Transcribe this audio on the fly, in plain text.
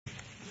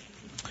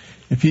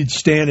If you'd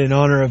stand in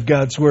honor of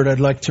God's Word,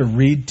 I'd like to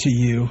read to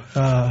you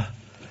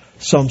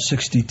Psalm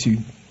 62.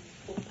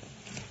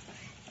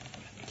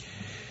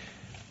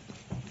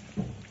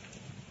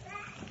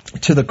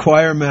 To the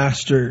choir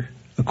master,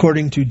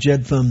 according to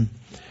Jeduthun,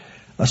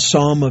 a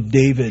psalm of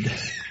David.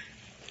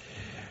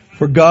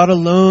 For God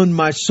alone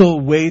my soul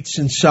waits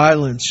in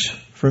silence.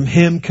 From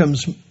Him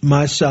comes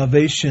my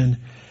salvation.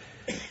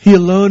 He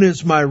alone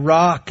is my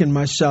rock and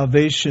my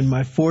salvation,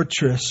 my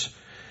fortress.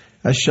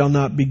 I shall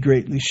not be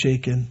greatly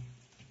shaken.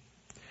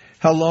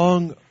 How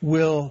long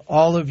will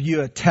all of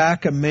you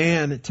attack a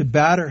man to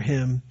batter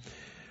him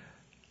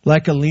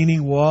like a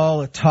leaning wall,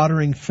 a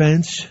tottering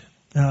fence?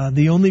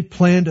 The only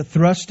plan to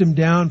thrust him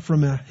down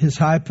from his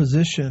high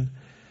position.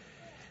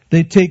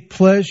 They take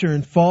pleasure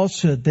in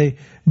falsehood. They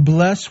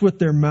bless with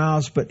their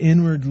mouths, but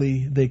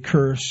inwardly they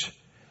curse.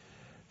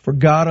 For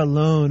God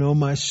alone, O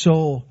my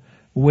soul,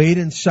 wait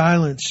in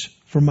silence,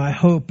 for my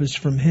hope is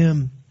from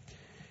Him.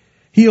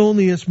 He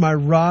only is my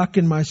rock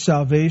and my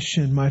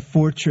salvation, my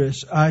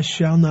fortress. I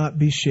shall not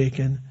be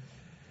shaken.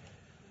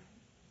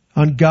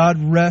 On God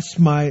rests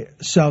my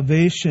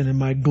salvation and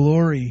my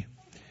glory.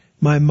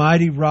 My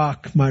mighty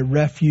rock, my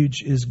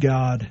refuge is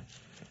God.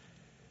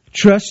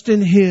 Trust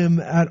in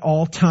Him at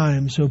all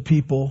times, O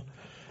people.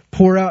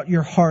 Pour out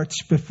your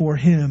hearts before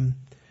Him.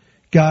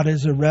 God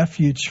is a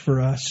refuge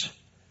for us.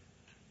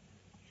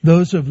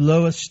 Those of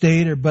low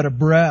estate are but a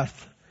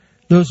breath.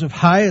 Those of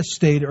high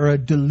estate are a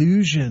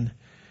delusion.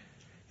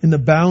 In the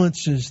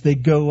balances they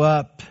go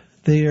up.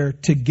 They are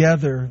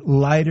together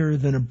lighter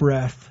than a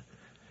breath.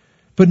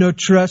 Put no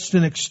trust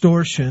in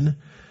extortion.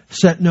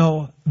 Set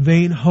no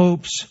vain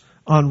hopes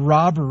on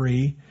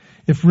robbery.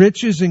 If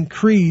riches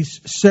increase,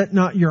 set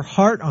not your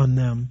heart on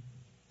them.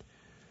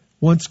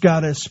 Once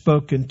God has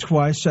spoken,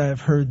 twice I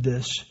have heard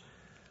this,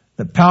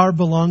 that power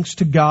belongs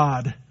to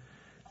God,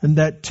 and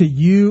that to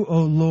you,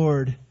 O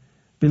Lord,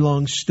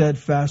 belongs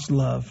steadfast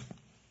love.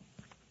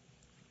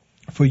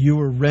 For you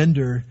will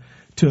render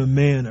to a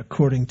man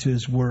according to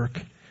his work.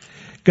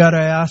 God,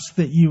 I ask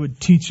that you would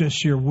teach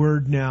us your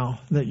word now,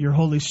 that your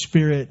Holy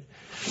Spirit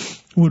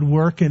would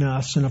work in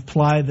us and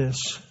apply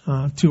this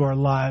to our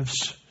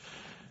lives,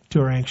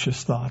 to our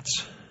anxious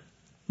thoughts.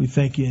 We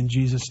thank you in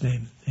Jesus'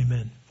 name.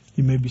 Amen.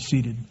 You may be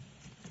seated.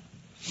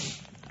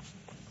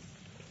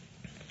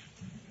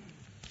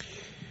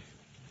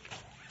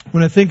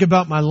 When I think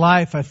about my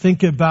life, I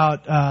think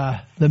about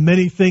the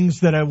many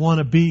things that I want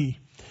to be.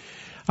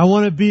 I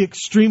want to be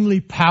extremely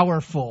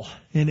powerful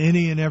in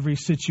any and every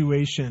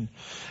situation.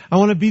 I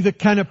want to be the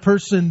kind of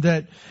person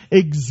that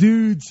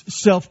exudes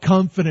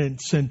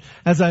self-confidence. And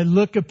as I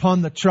look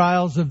upon the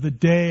trials of the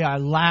day, I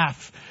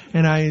laugh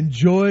and I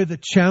enjoy the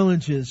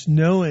challenges,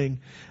 knowing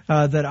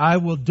that I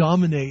will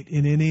dominate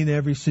in any and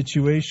every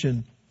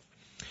situation.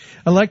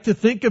 I like to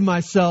think of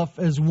myself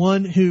as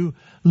one who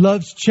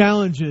loves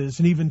challenges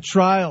and even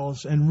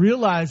trials and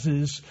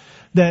realizes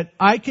that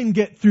I can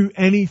get through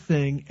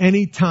anything,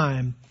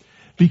 anytime,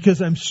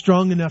 because I'm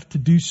strong enough to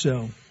do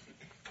so.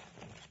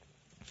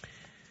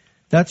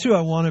 That's who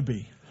I want to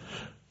be.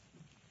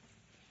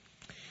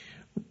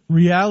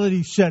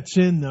 Reality sets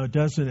in, though,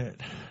 doesn't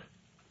it?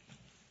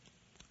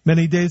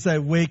 Many days I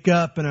wake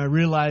up and I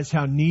realize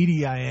how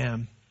needy I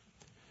am.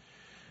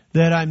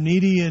 That I'm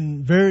needy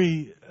in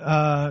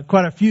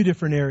quite a few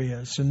different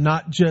areas, and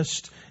not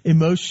just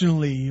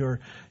emotionally or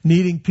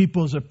needing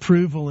people's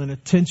approval and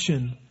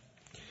attention.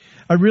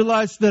 I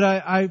realize that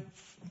I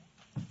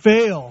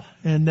fail,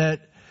 and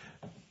that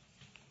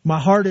my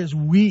heart is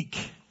weak,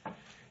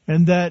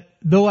 and that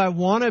though I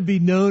want to be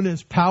known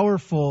as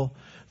powerful,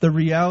 the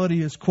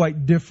reality is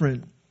quite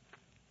different.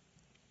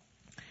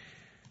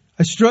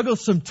 I struggle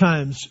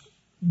sometimes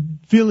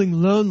feeling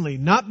lonely,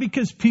 not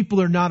because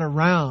people are not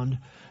around,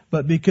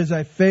 but because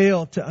I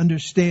fail to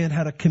understand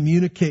how to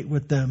communicate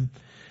with them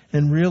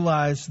and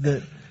realize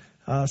that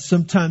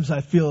sometimes I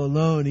feel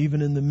alone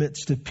even in the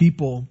midst of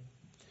people.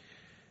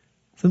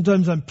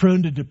 Sometimes I'm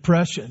prone to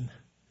depression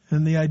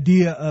and the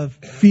idea of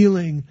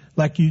feeling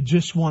like you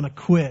just want to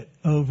quit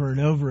over and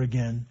over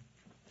again.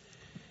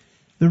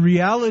 The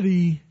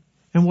reality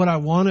and what I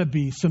want to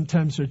be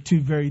sometimes are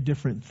two very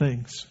different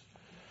things.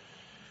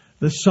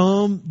 The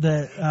psalm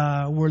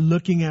that we're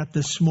looking at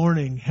this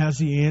morning has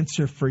the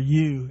answer for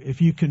you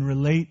if you can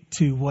relate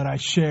to what I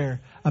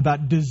share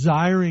about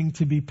desiring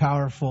to be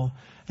powerful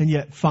and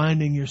yet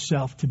finding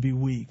yourself to be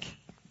weak.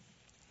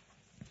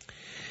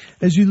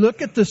 As you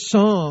look at the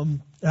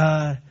psalm,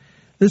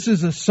 this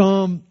is a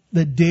psalm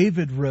that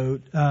David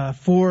wrote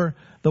for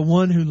the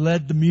one who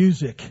led the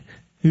music,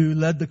 who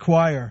led the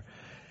choir.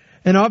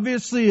 And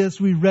obviously, as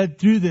we read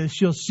through this,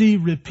 you'll see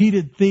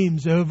repeated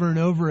themes over and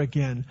over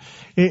again.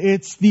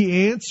 It's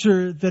the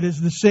answer that is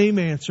the same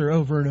answer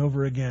over and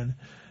over again,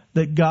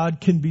 that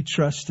God can be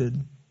trusted.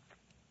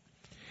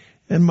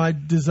 And my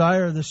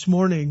desire this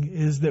morning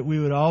is that we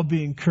would all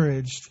be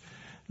encouraged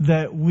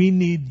that we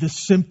need the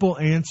simple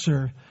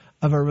answer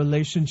of our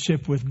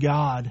relationship with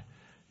God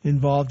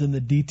involved in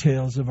the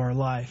details of our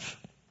life,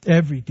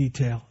 every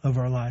detail of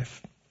our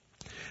life.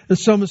 The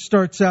psalmist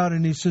starts out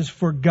and he says,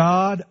 "For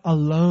God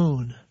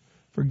alone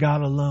For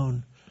God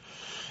alone.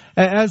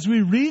 As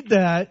we read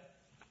that,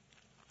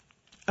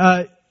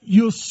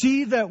 you'll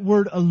see that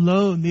word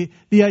alone.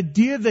 The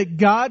idea that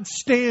God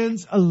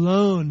stands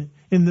alone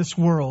in this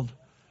world.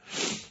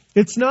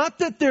 It's not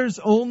that there's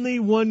only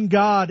one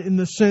God in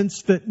the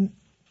sense that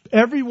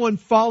everyone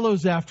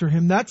follows after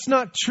Him. That's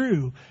not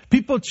true.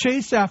 People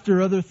chase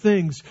after other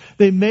things.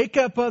 They make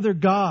up other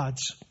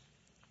gods.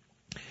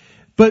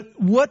 But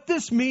what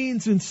this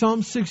means in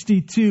Psalm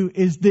 62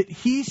 is that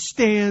He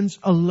stands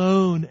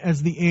alone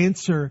as the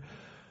answer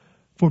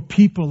for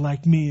people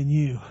like me and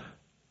you.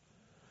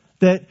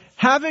 That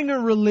having a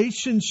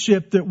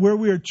relationship that where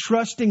we are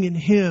trusting in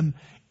Him,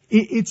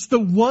 it's the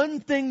one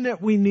thing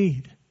that we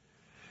need.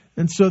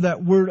 And so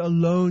that word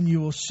alone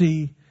you will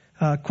see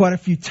quite a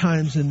few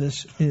times in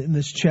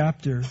this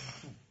chapter.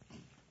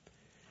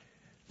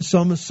 The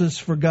psalmist says,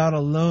 "For God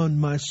alone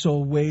my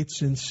soul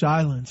waits in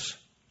silence."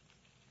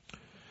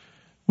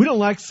 We don't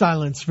like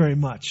silence very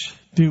much,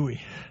 do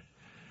we?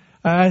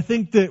 I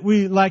think that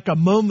we like a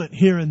moment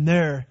here and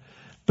there,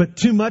 but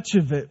too much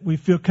of it, we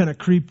feel kind of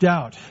creeped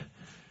out.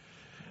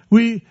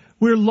 We're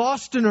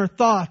lost in our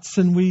thoughts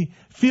and we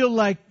feel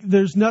like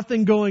there's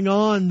nothing going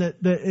on, that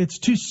it's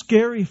too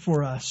scary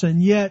for us.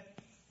 And yet,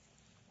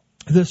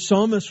 the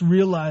psalmist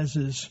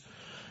realizes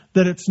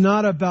that it's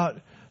not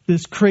about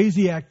this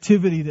crazy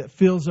activity that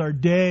fills our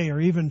day or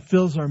even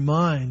fills our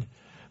mind,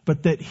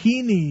 but that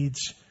he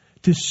needs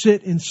to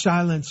sit in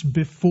silence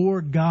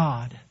before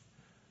God,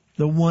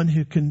 the one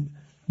who can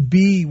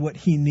be what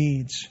he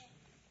needs.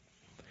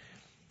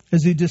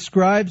 As he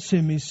describes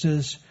him, he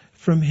says,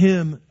 "From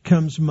him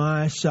comes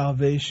my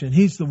salvation."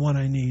 He's the one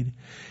I need.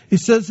 He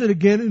says it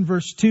again in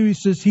verse 2. He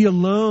says, "He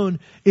alone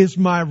is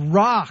my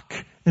rock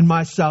and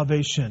my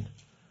salvation."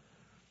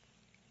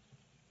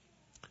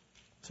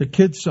 It's a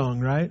kid's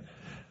song, right?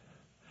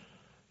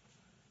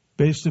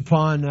 Based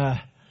upon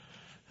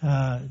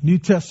a New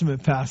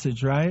Testament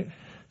passage, right?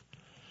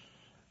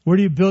 Where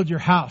do you build your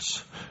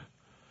house?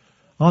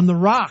 On the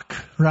rock,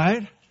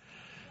 right?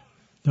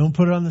 Don't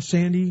put it on the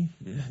sandy.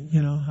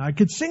 I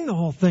could sing the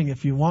whole thing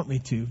if you want me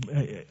to.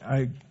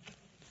 I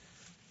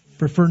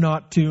prefer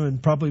not to,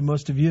 and probably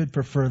most of you would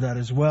prefer that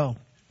as well.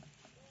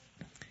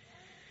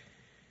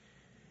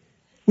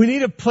 We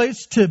need a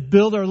place to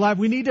build our life.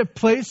 We need a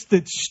place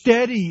that's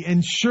steady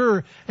and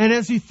sure. And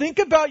as you think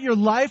about your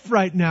life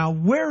right now,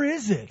 where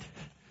is it?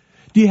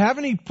 Do you have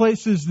any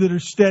places that are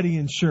steady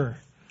and sure?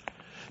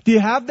 Do you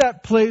have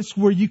that place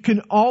where you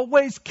can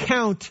always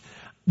count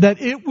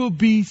that it will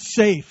be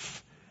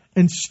safe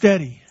and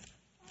steady?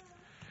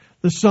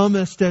 The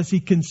psalmist, as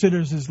he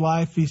considers his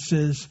life, he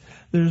says,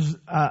 there's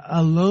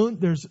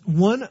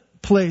one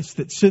place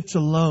that sits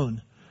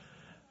alone.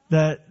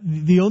 That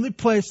the only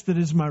place that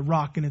is my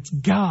rock, and it's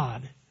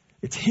God.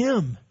 It's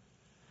Him.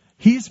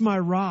 He's my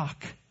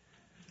rock.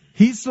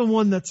 He's the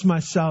one that's my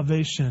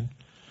salvation.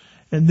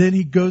 And then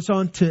he goes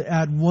on to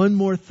add one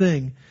more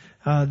thing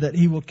that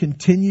he will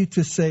continue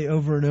to say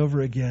over and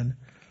over again.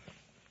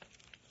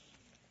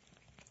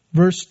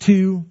 Verse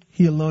 2,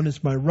 He alone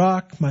is my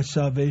rock, my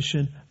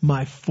salvation,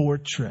 my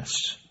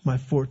fortress,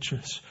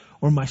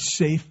 or my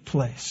safe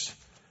place.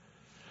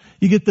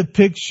 You get the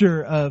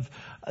picture of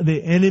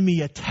the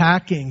enemy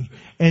attacking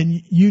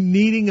and you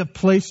needing a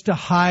place to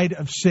hide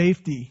of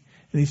safety.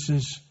 And he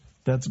says,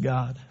 that's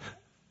God.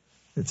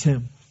 It's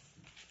Him.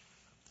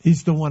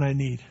 He's the one I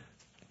need.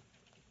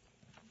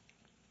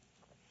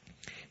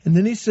 And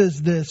then he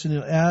says this, and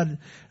he'll add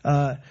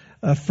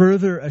a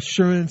further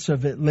assurance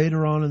of it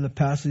later on in the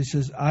passage. He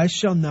says, I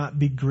shall not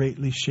be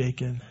greatly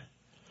shaken.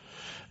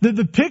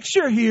 The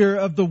picture here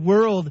of the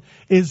world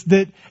is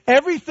that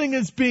everything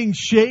is being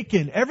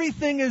shaken.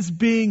 Everything is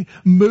being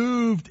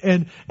moved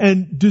and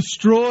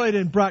destroyed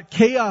and brought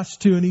chaos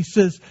to. And he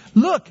says,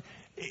 look,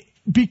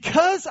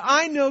 because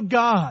I know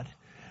God,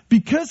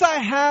 because I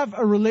have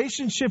a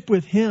relationship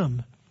with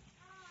Him,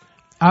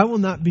 I will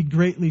not be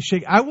greatly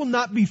shaken. I will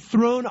not be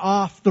thrown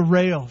off the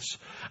rails.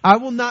 I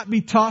will not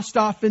be tossed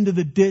off into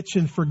the ditch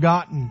and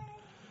forgotten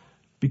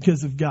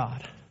because of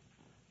God,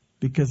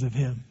 because of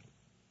Him.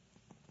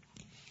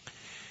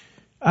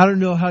 I don't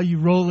know how you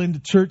roll into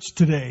church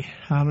today.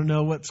 I don't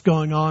know what's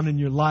going on in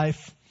your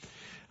life.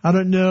 I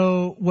don't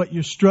know what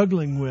you're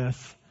struggling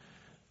with.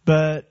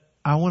 But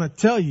I want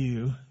to tell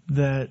you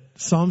that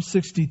Psalm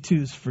 62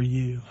 is for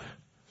you.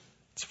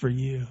 It's for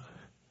you.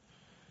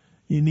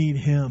 You need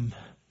Him.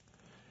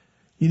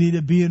 You need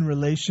to be in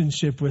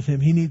relationship with Him.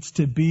 He needs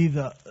to be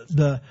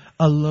the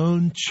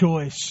alone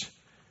choice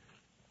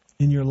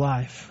in your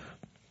life.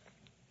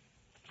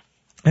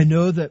 I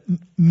know that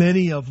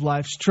many of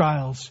life's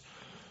trials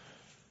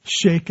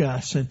shake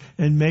us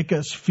and make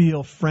us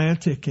feel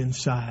frantic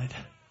inside.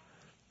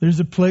 There's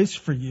a place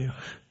for you.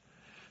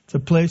 It's a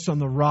place on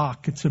the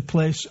rock. It's a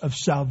place of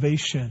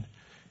salvation.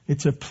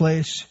 It's a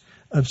place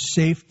of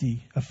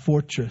safety, a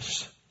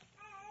fortress.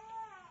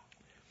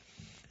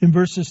 In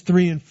verses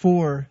 3 and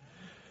 4,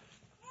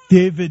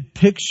 David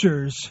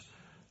pictures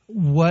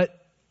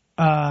what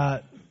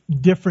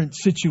different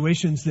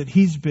situations that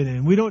he's been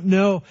in. We don't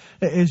know.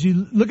 As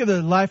you look at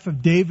the life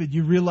of David,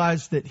 you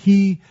realize that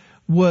he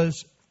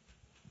was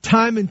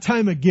time and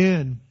time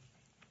again,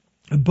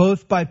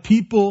 both by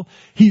people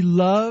he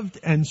loved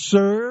and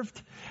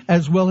served,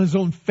 as well as his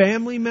own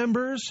family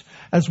members,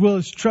 as well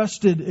as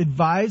trusted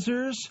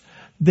advisors.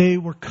 They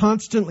were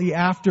constantly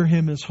after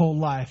him his whole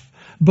life,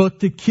 both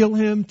to kill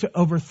him, to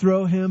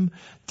overthrow him,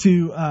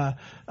 to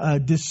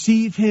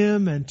deceive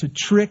him, and to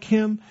trick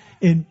him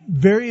in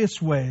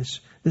various ways.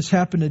 This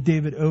happened to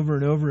David over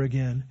and over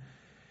again.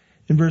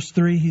 In verse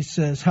 3, he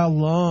says, "How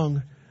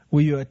long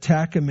will you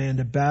attack a man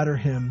to batter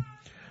him,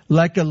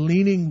 like a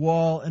leaning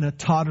wall and a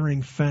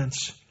tottering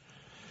fence?"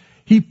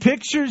 He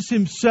pictures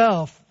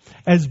himself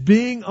as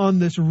being on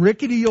this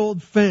rickety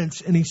old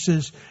fence, and he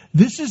says,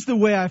 this is the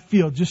way I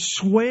feel, just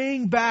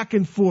swaying back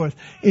and forth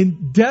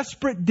in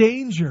desperate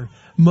danger,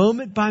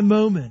 moment by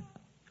moment.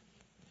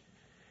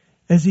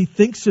 As he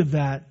thinks of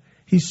that,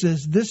 he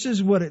says, this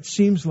is what it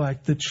seems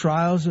like, the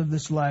trials of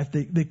this life.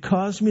 They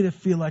cause me to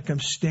feel like I'm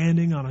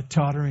standing on a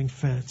tottering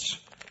fence.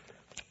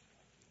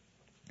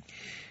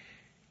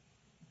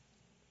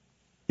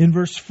 In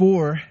verse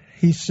 4,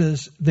 he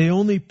says, they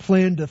only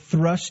plan to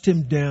thrust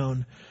him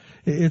down.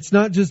 It's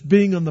not just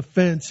being on the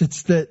fence.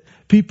 It's that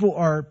people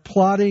are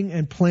plotting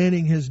and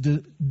planning his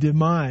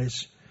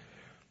demise.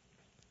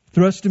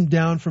 Thrust him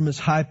down from his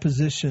high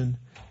position.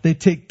 They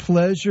take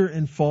pleasure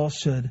in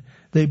falsehood.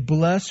 They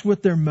bless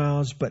with their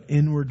mouths, but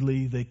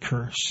inwardly they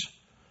curse.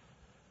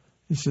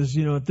 He says,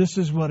 this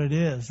is what it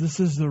is. This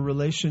is the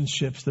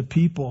relationships, the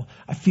people.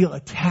 I feel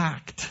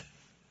attacked.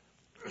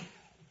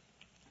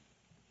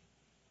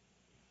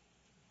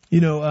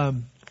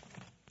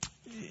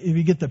 If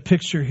you get the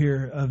picture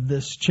here of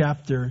this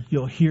chapter,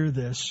 you'll hear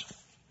this.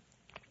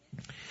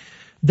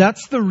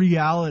 That's the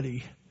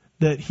reality,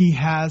 that he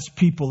has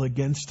people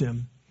against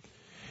him.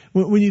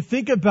 When you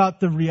think about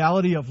the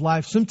reality of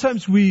life,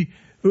 sometimes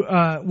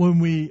when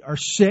we are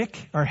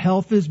sick, our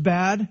health is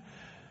bad,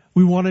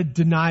 we want to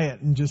deny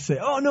it and just say,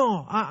 oh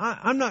no,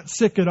 I'm not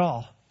sick at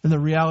all. And the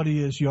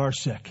reality is you are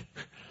sick.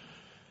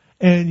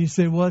 And you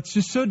say, well, it's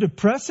just so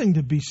depressing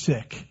to be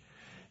sick.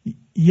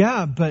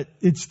 Yeah, but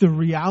it's the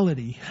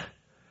reality.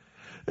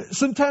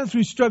 Sometimes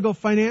we struggle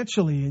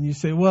financially and you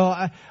say,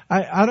 well,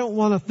 I don't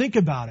want to think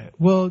about it.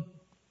 Well,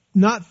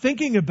 not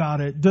thinking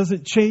about it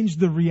doesn't change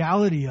the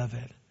reality of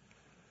it.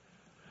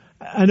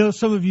 I know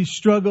some of you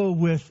struggle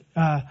with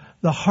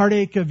the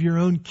heartache of your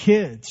own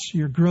kids,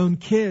 your grown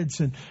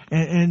kids,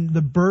 and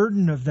the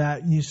burden of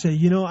that. And you say,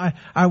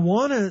 I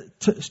want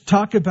to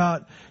talk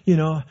about,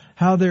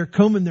 how they're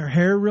combing their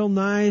hair real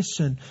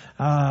nice, and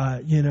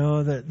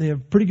that they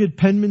have pretty good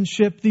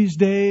penmanship these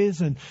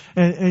days, and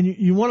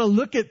you want to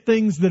look at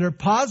things that are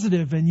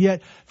positive, and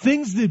yet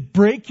things that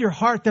break your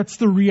heart. That's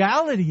the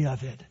reality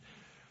of it.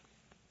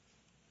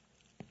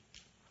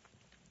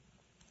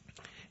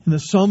 In the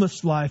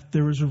psalmist's life,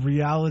 there was a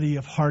reality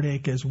of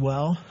heartache as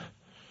well.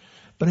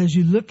 But as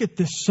you look at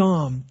this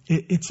psalm,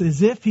 it's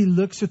as if he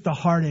looks at the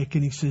heartache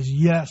and he says,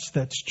 yes,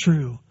 that's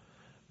true,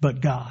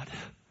 but God.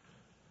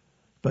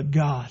 But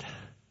God.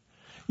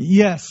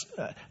 Yes,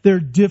 there are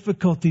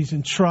difficulties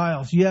and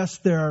trials. Yes,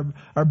 there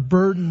are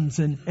burdens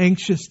and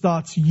anxious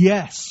thoughts.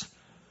 Yes,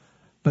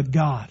 but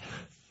God.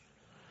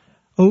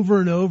 Over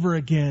and over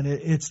again,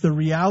 it's the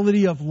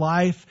reality of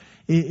life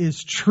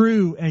is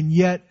true, and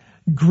yet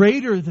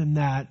greater than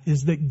that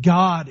is that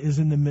God is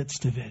in the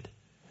midst of it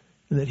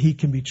and that he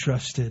can be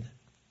trusted.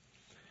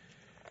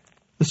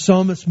 The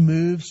psalmist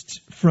moves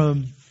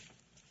from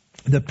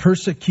the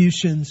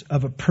persecutions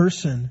of a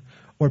person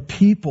or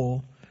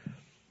people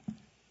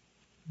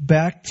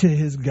back to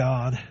his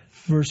God.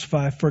 Verse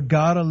 5, for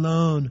God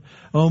alone,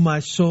 O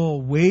my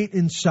soul, wait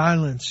in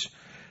silence,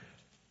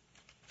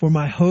 for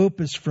my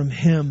hope is from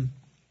him.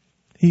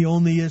 He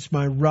only is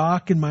my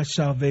rock and my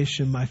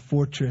salvation, my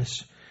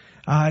fortress.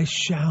 I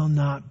shall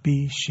not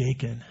be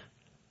shaken.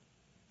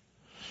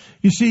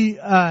 You see,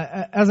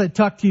 as I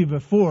talked to you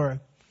before,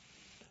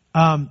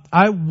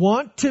 I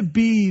want to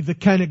be the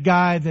kind of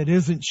guy that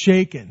isn't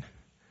shaken.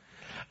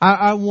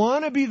 I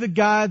want to be the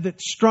guy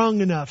that's strong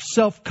enough,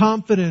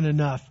 self-confident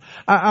enough.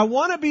 I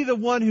want to be the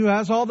one who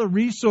has all the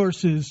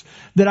resources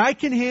that I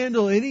can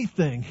handle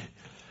anything.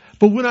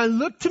 But when I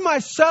look to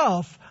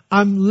myself,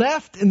 I'm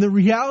left in the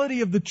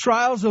reality of the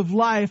trials of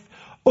life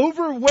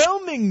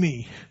overwhelming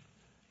me.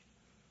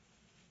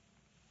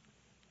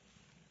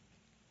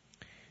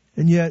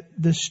 And yet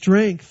the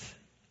strength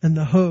and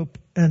the hope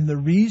and the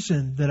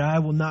reason that I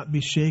will not be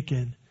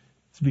shaken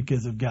is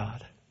because of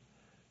God.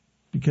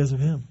 Because of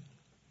him.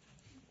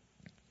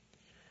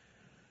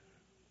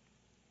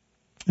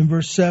 In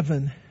verse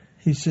 7,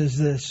 he says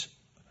this,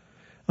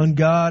 on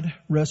God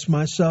rests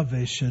my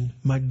salvation,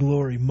 my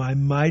glory, my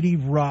mighty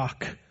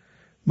rock,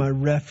 my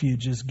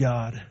refuge is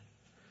God.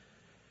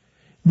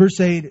 Verse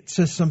 8, it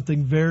says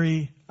something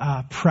very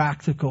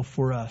practical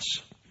for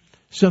us.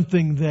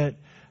 Something that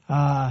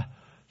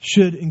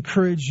should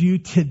encourage you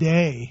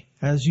today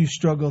as you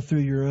struggle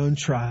through your own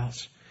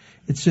trials.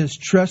 It says,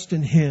 trust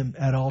in him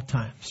at all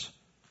times.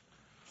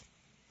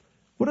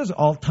 What does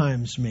all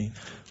times mean?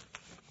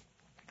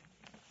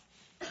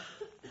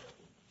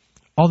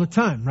 All the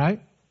time,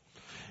 right?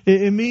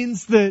 It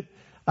means that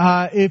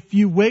If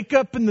you wake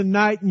up in the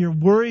night and you're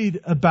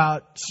worried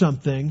about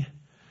something,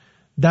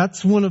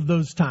 that's one of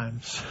those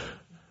times.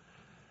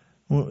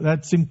 Well,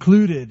 that's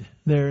included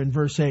there in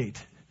verse 8.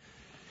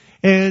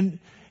 And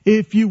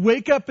if you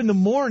wake up in the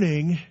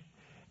morning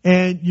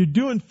and you're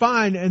doing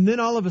fine, and then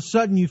all of a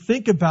sudden you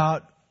think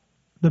about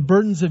the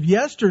burdens of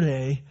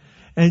yesterday,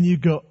 and you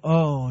go,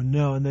 oh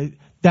no, and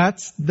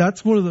that's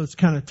one of those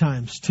kind of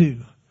times too.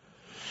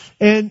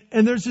 And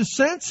there's a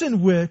sense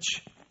in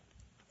which,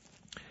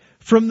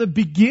 from the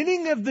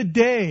beginning of the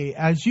day,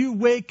 as you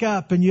wake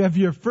up and you have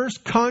your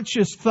first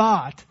conscious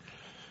thought,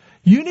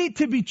 you need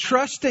to be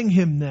trusting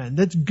Him then.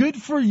 That's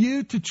good for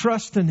you to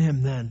trust in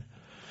Him then.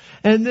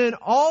 And then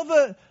all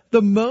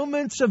the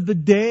moments of the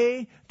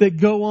day that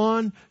go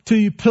on till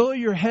you pillow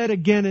your head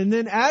again. And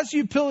then as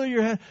you pillow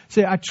your head,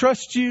 say, I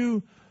trust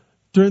you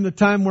during the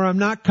time where I'm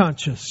not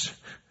conscious.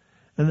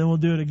 And then we'll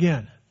do it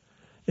again.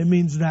 It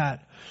means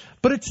that.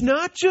 But it's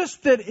not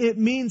just that it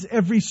means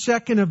every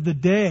second of the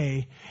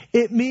day.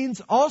 It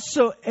means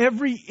also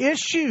every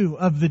issue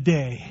of the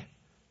day.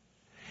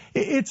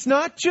 It's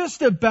not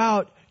just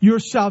about your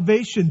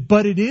salvation,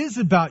 but it is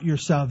about your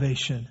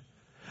salvation.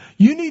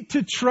 You need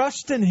to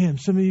trust in Him.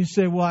 Some of you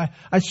say, well,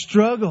 I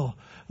struggle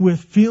with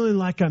feeling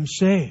like I'm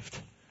saved.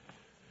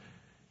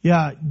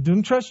 Yeah,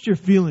 don't trust your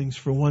feelings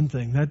for one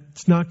thing.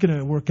 That's not going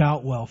to work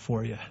out well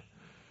for you.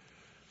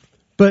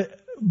 But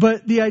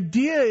the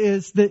idea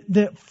is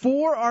that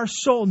for our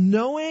soul,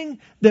 knowing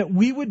that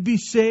we would be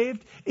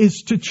saved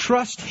is to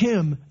trust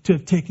Him to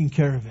have taken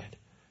care of it,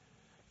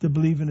 to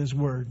believe in His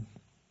Word.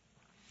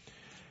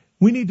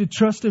 We need to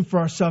trust Him for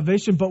our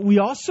salvation, but we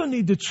also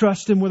need to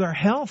trust Him with our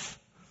health.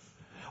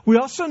 We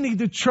also need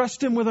to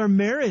trust Him with our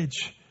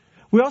marriage.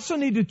 We also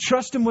need to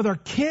trust Him with our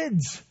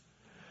kids.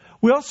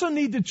 We also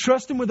need to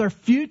trust Him with our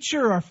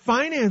future, our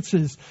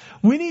finances.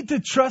 We need to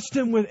trust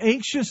Him with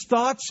anxious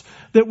thoughts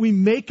that we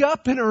make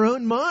up in our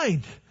own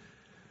mind.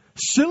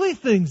 Silly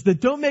things that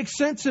don't make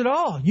sense at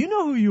all. You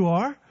know who you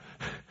are.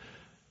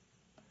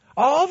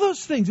 All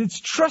those things.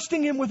 It's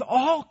trusting Him with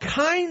all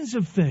kinds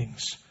of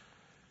things.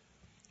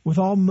 With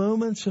all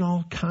moments and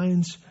all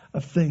kinds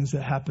of things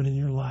that happen in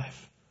your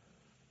life.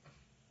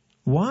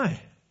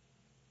 Why?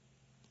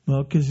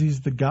 Well, because He's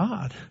the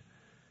God.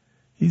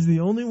 He's the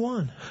only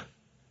one.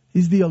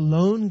 He's the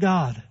alone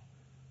God.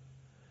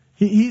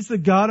 He's the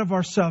God of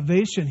our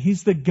salvation.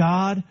 He's the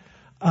God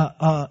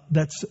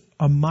that's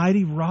a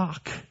mighty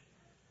rock.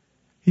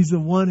 He's the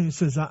one who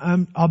says,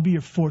 I'll be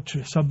your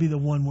fortress. I'll be the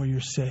one where you're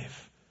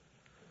safe.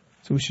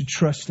 So we should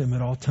trust Him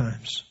at all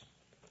times.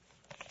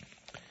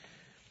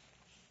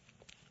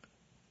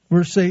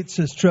 Verse 8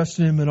 says, trust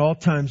in Him at all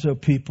times, O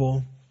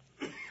people.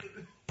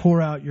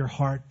 Pour out your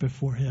heart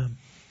before Him.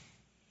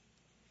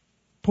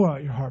 Pour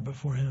out your heart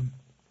before Him.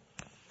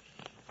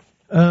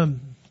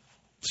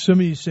 Some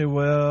of you say,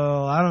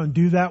 well, I don't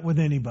do that with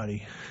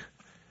anybody.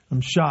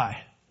 I'm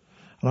shy.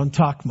 I don't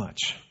talk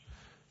much.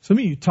 Some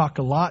of you talk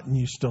a lot and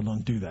you still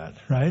don't do that,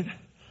 right?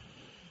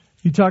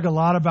 You talk a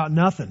lot about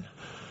nothing.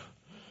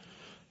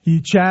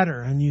 You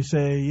chatter and you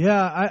say,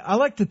 yeah, I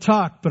like to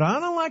talk, but I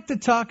don't like to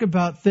talk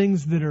about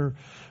things that are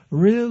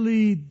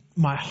really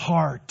my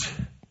heart.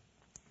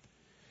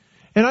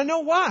 And I know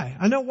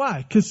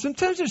why. Because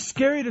sometimes they're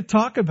scary to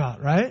talk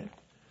about, right?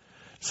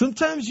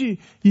 Sometimes you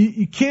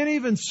can't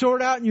even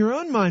sort out in your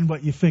own mind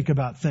what you think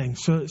about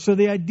things. So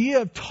the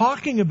idea of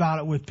talking about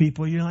it with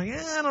people, you're like,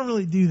 I don't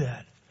really do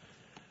that.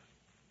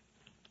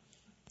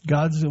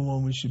 God's the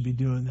one we should be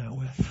doing that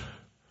with.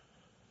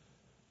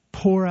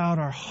 Pour out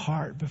our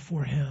heart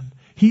before Him.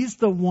 He's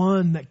the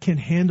one that can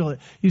handle it.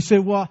 You say,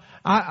 well,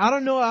 I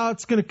don't know how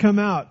it's going to come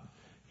out.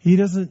 He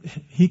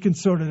can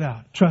sort it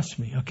out. Trust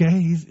me,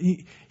 okay?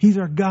 He's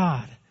our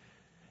God.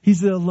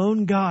 He's the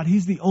alone God.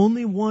 He's the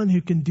only one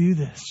who can do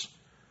this.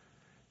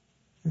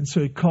 And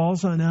so He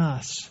calls on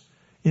us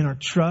in our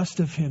trust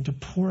of Him to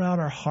pour out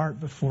our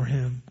heart before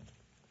Him.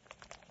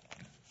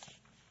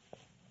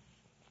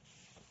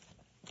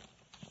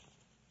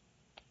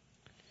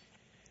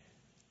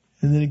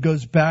 And then it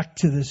goes back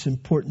to this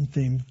important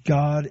theme.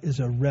 God is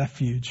a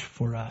refuge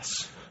for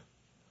us.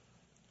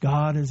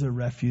 God is a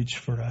refuge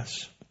for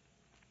us.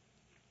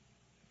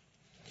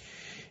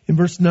 In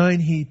verse 9,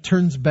 he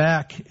turns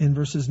back in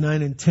verses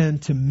 9 and 10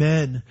 to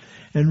men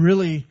and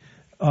really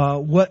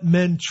what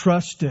men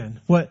trust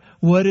in, what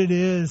it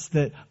is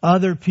that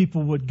other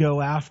people would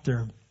go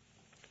after.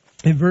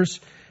 In verse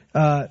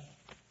 9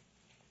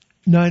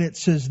 it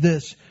says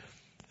this,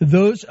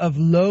 those of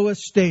low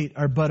estate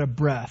are but a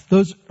breath.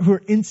 Those who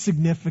are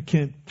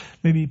insignificant,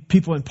 maybe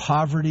people in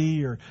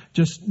poverty or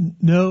just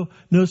no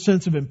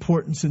sense of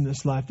importance in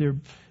this life.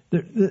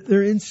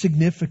 They're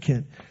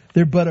insignificant.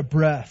 They're but a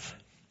breath.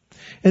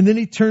 And then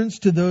he turns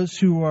to those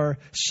who are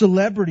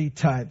celebrity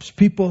types,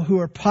 people who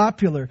are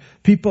popular,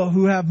 people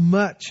who have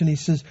much. And he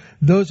says,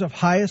 those of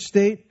high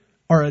estate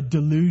are a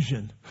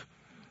delusion.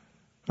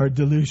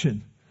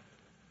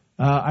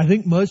 I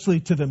think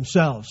mostly to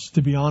themselves,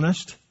 to be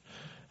honest.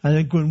 I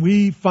think when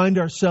we find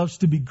ourselves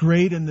to be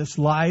great in this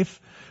life,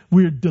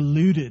 we're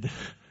deluded.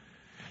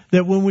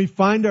 That when we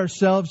find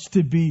ourselves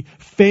to be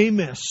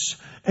famous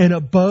and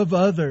above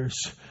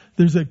others,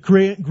 there's a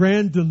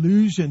grand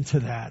delusion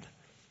to that.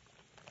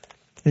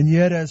 And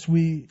yet, as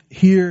we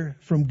hear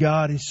from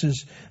God, He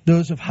says,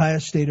 those of high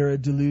estate are a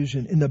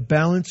delusion. In the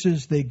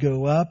balances, they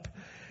go up.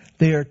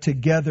 They are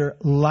together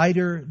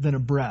lighter than a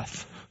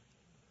breath.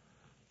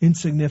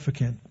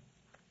 Insignificant.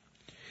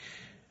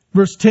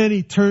 Verse 10,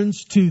 he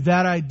turns to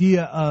that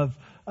idea of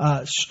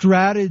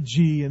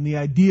strategy and the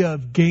idea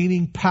of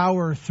gaining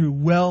power through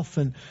wealth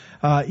and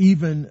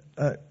even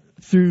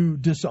through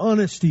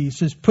dishonesty. He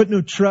says, put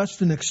no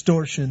trust in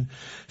extortion.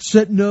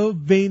 Set no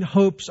vain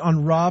hopes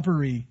on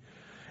robbery.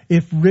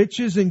 If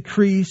riches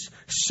increase,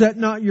 set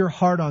not your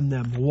heart on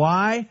them.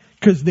 Why?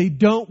 Because they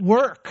don't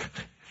work.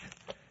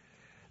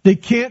 They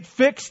can't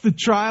fix the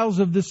trials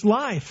of this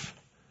life.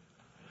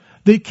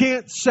 They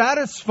can't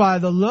satisfy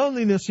the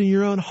loneliness in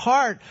your own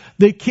heart.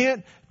 They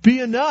can't be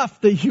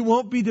enough that you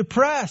won't be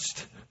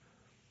depressed.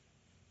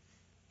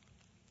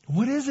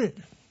 What is it?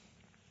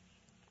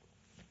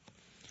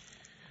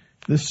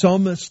 The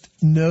psalmist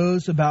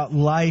knows about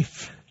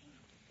life.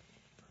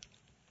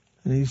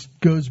 And he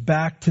goes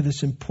back to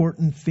this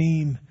important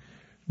theme.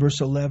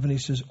 Verse 11, he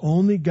says,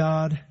 only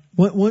God,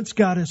 once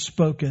God has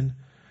spoken,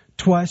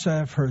 twice I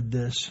have heard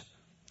this,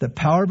 that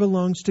power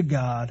belongs to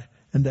God,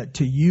 and that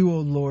to you, O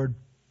Lord,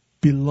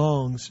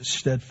 belongs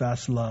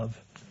steadfast love.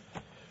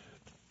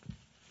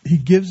 He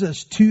gives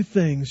us two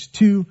things,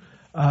 two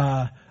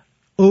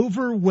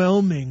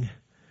overwhelming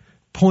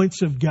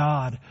points of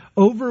God,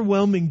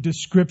 overwhelming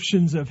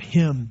descriptions of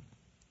Him.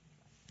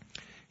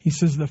 He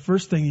says, the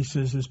first thing he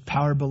says is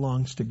power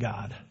belongs to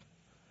God.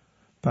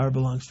 Power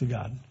belongs to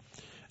God.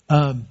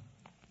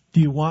 Do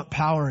you want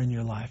power in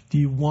your life? Do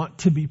you want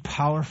to be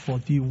powerful?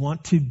 Do you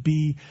want to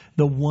be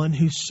the one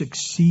who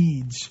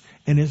succeeds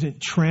and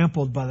isn't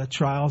trampled by the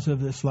trials of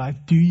this life?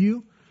 Do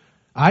you?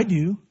 I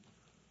do.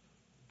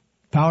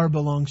 Power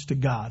belongs to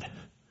God.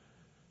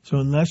 So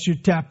unless you're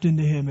tapped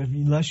into Him,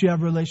 unless you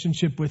have a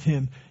relationship with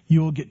Him,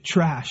 you will get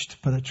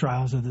trashed by the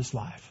trials of this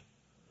life.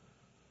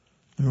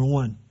 Number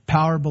one,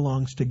 power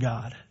belongs to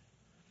God.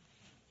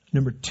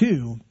 Number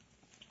two,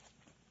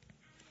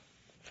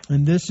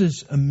 and this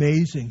is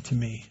amazing to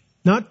me,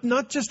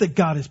 not just that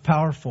God is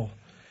powerful.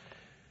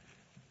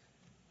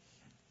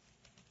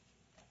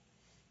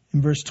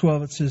 In verse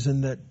 12 it says,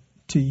 and that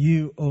to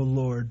you, O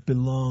Lord,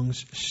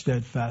 belongs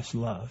steadfast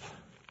love.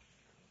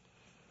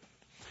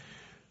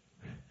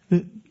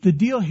 The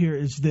deal here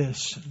is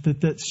this,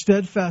 that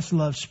steadfast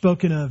love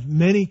spoken of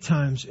many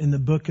times in the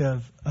book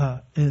of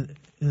in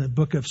the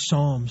book of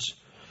Psalms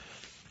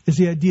is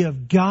the idea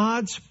of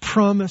God's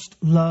promised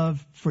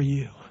love for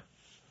you.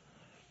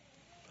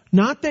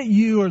 Not that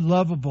you are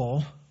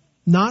lovable,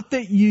 not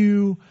that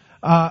you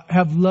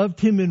have loved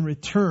Him in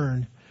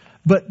return,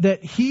 but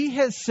that He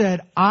has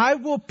said, I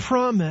will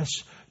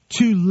promise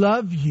to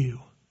love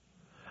you.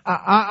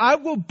 I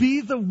will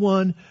be the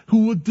one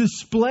who will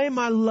display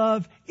my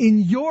love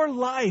in your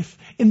life,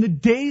 in the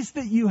days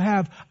that you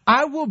have.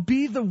 I will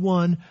be the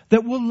one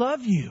that will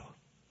love you.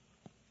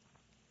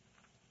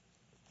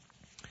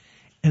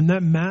 And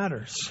that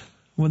matters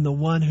when the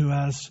one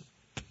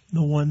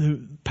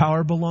who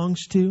power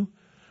belongs to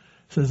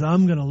says,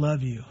 I'm going to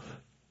love you.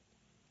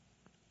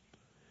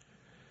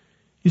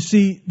 You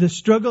see, the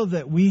struggle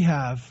that we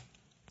have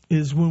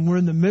is when we're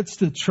in the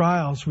midst of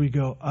trials, we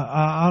go,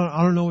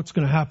 I don't know what's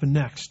going to happen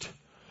next.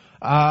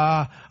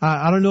 I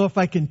don't know if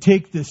I can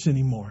take this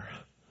anymore.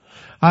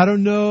 I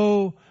don't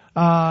know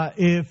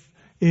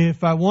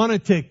if I want to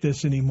take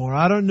this anymore.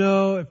 I don't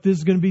know if this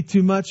is going to be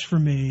too much for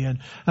me. And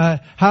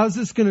how's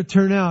this going to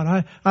turn out?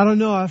 I don't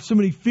know. I have so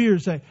many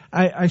fears.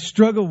 I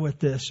struggle with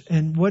this.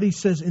 And what he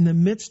says, in the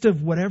midst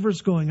of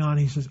whatever's going on,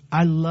 he says,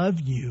 I love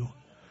you.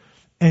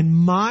 And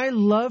my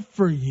love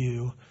for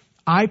you,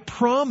 I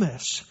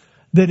promise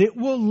that it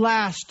will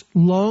last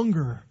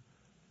longer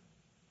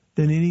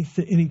than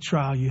any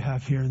trial you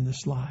have here in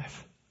this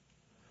life.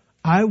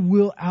 I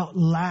will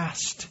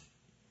outlast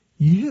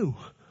you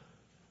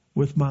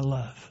with my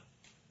love.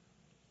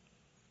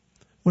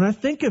 When I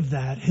think of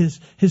that, his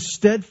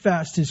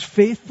steadfast, His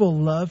faithful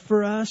love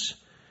for us,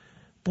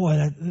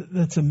 boy,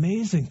 that's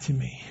amazing to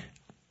me.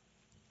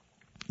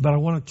 But I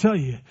want to tell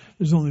you,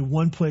 there's only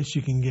one place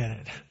you can get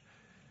it.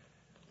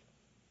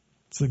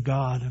 It's the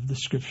God of the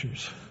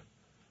Scriptures.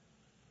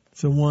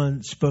 It's the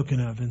one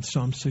spoken of in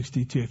Psalm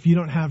 62. If you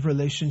don't have a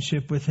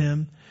relationship with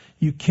Him,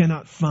 you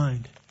cannot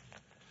find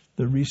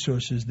the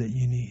resources that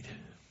you need.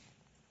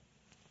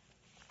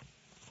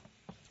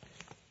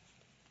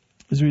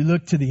 As we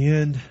look to the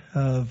end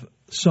of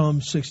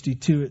Psalm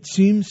 62, it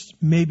seems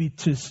maybe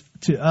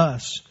to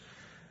us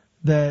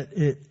that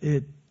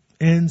it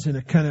ends in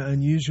a kind of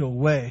unusual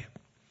way.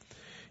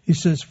 He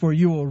says, for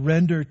you will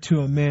render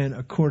to a man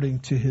according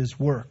to his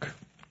work.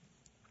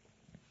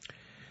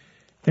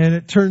 And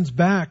it turns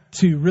back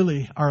to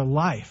really our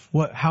life,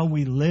 how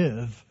we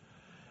live,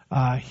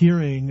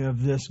 hearing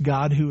of this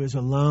God who is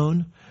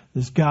alone,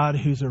 this God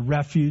who's a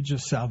refuge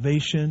of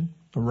salvation,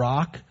 a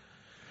rock,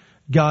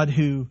 God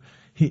who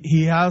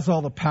He has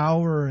all the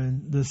power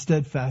and the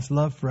steadfast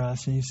love for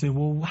us. And you say,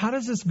 well, how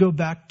does this go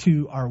back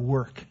to our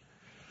work?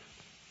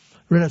 I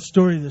read a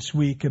story this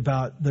week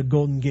about the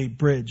Golden Gate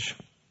Bridge.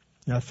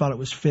 And I thought it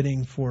was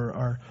fitting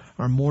for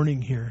our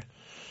morning here.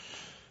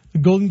 The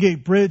Golden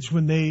Gate Bridge,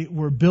 when they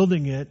were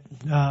building it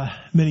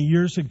many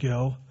years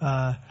ago,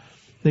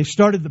 they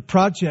started the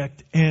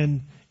project,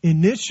 and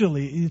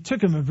initially it took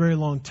them a very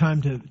long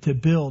time to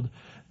build.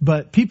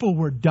 But people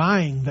were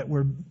dying that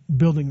were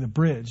building the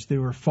bridge. They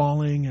were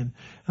falling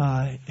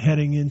and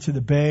heading into the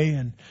bay,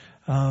 and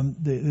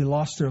they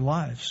lost their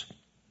lives.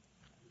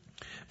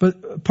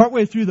 But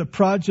partway through the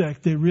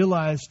project, they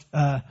realized,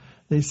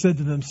 they said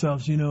to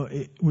themselves,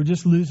 we're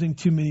just losing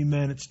too many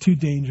men. It's too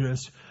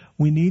dangerous.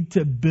 We need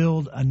to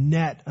build a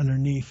net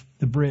underneath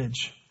the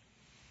bridge.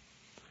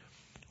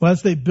 Well,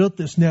 as they built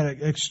this net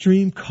at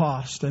extreme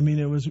cost,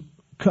 it was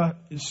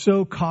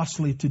so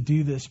costly to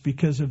do this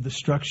because of the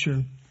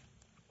structure.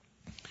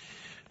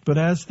 But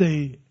as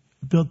they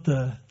built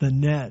the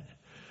net,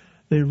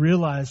 they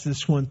realized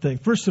this one thing.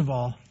 First of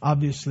all,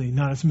 obviously,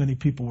 not as many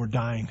people were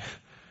dying.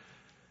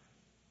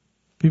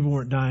 People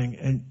weren't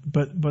dying.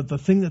 But the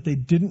thing that they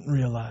didn't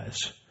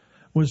realize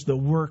was the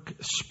work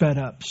sped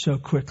up so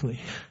quickly.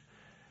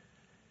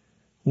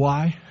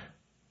 Why?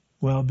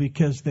 Well,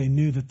 because they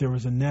knew that there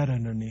was a net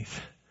underneath.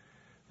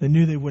 They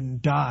knew they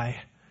wouldn't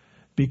die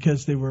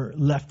because they were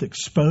left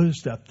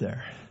exposed up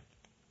there.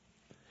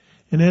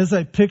 And as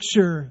I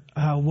picture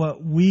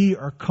what we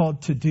are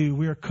called to do,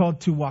 we are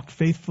called to walk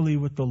faithfully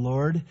with the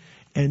Lord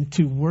and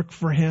to work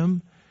for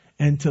Him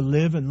and to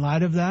live in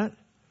light of that.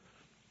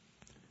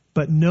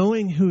 But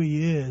knowing who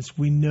He is,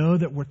 we know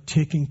that we're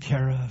taken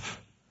care of.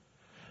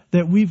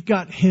 That we've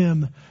got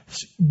Him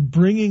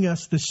bringing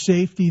us the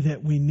safety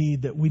that we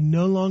need, that we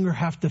no longer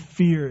have to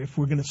fear if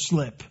we're going to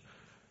slip,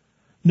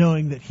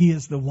 knowing that He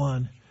is the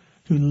one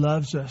who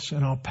loves us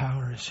and all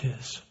power is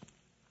His.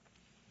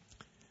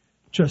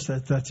 Trust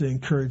that that's an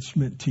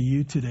encouragement to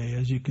you today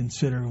as you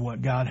consider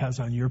what God has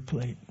on your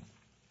plate.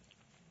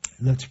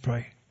 Let's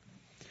pray.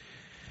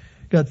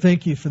 God,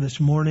 thank you for this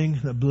morning,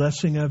 the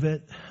blessing of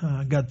it.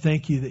 God,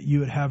 thank you that you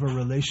would have a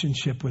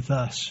relationship with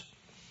us.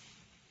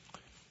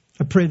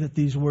 I pray that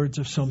these words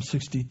of Psalm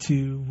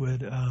 62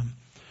 would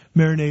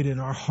marinate in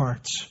our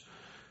hearts,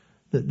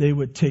 that they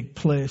would take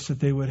place, that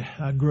they would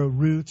grow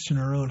roots in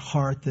our own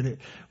heart, that it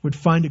would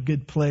find a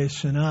good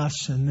place in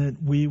us, and that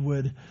we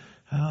would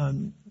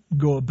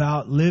go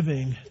about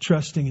living,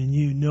 trusting in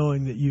you,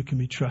 knowing that you can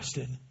be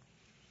trusted.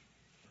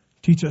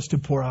 Teach us to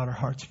pour out our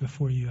hearts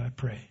before you, I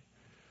pray.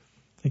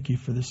 Thank you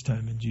for this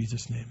time in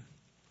Jesus' name.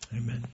 Amen.